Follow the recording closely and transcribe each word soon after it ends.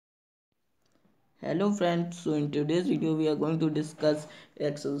Hello friends, so in today's video we are going to discuss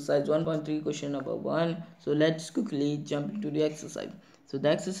exercise 1.3 question number 1. So let's quickly jump into the exercise. So the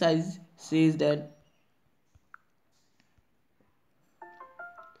exercise says that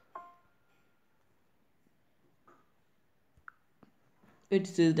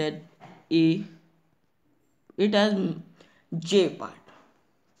A it has J part.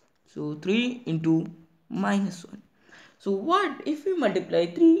 So 3 into minus 1. So what if we multiply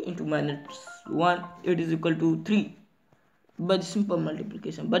 3 into minus 1, it is equal to 3 by simple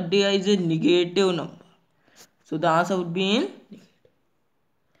multiplication, but there is a negative number. So the answer would be in negative.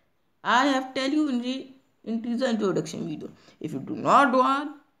 I have tell you in the introduction video. If you do not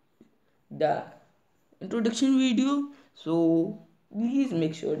want the introduction video, so please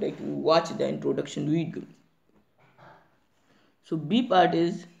make sure that you watch the introduction video. So B part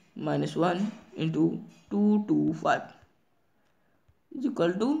is minus 1 into 2 to 5 is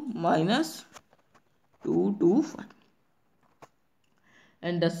equal to minus 2 to 5.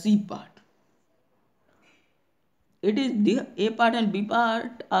 And the C part, it is the A part and B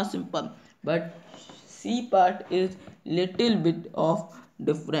part are simple, but C part is little bit of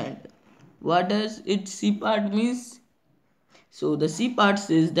different. What does it C part means? So the C part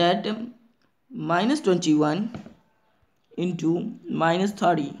says that minus 21 into minus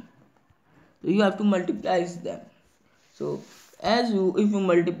 30. So you have to multiply them. So if you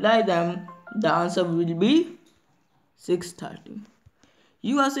multiply them, the answer will be 630.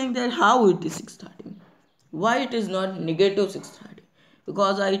 You are saying that how it is 630? Why it is not negative 630?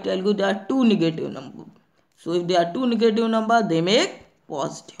 Because I tell you there are two negative numbers. So if there are two negative numbers, they make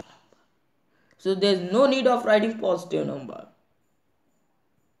positive number. So there is no need of writing positive number.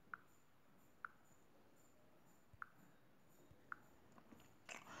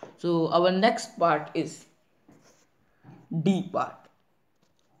 So our next part is D part.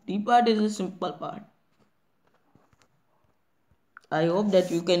 D part is a simple part. I hope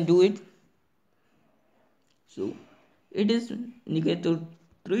that you can do it. So it is negative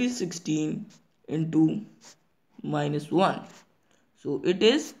 316 into minus 1. So it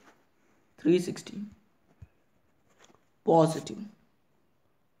is 316 positive.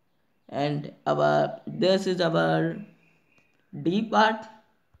 And this is our D part.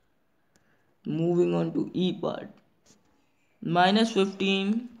 Moving on to E part. Minus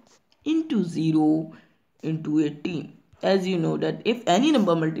 15 into 0 into 18. As you know that if any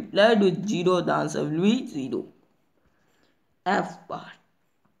number multiplied with 0, the answer will be 0. F part.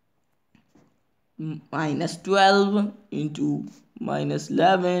 Minus 12 into minus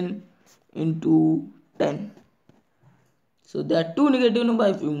 11 into 10. So there are two negative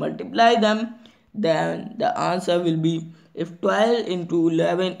numbers. If you multiply them, then the answer will be, if 12 into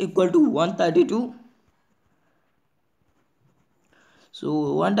 11 equal to 132.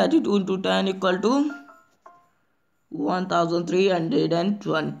 So 132 into 10 equal to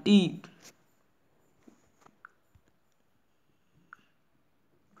 1320.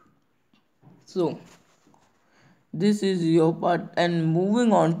 So this is your part, and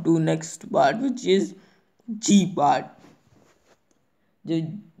moving on to next part, which is G part. The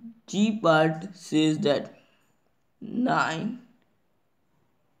G part says that 9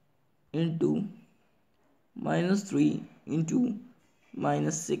 into minus 3 into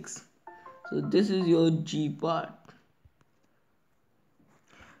minus 6. So this is your G part.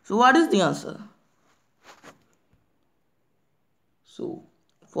 So what is the answer? So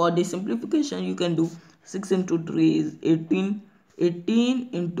for the simplification, you can do 6 into 3 is 18. 18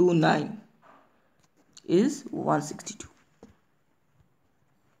 into 9 is 162.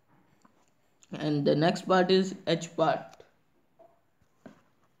 And the next part is H part.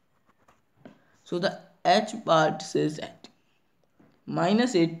 So the H part says that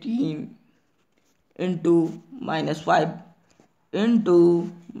minus 18 into minus 5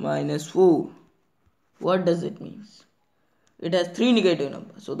 into minus 4. What does it mean? It has three negative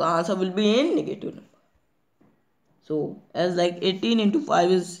numbers. So the answer will be in negative number. So as like 18 into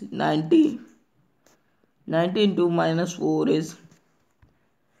 5 is 90. 90 into minus 4 is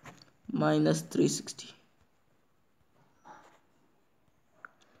minus 360.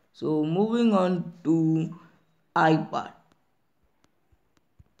 So moving on to I part.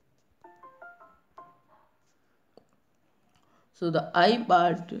 So the I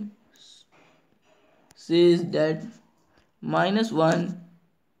part says that minus 1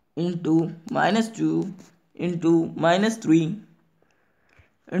 into minus 2 into minus 3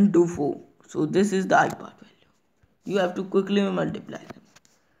 into 4. So this is the I part value. You have to quickly multiply them.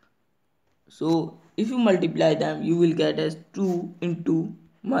 So if you multiply them, you will get as 2 into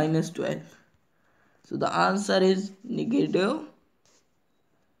minus 12. So the answer is negative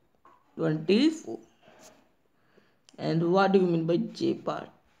 24. And what do you mean by J part?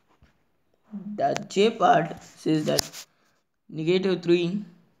 The J part says that -3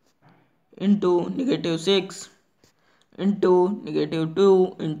 into -6 into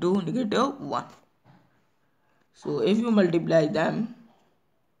 -2 into -1. So if you multiply them,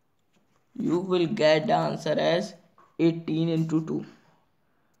 you will get the answer as 18 into 2.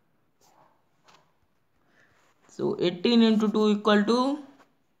 So 18 into 2 equal to,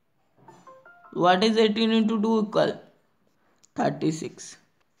 what is 18 into 2 equal? 36.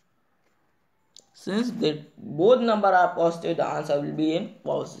 Since both number are positive, the answer will be in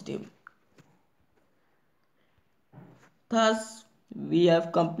positive. Thus, we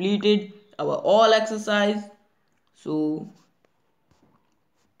have completed our all exercise. So,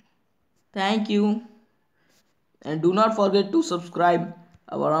 thank you, and do not forget to subscribe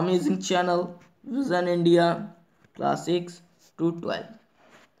our amazing channel Vision India Class 6 to 12.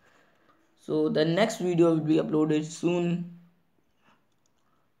 So, the next video will be uploaded soon.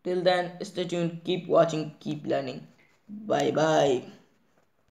 Till then, stay tuned, keep watching, keep learning. Bye bye.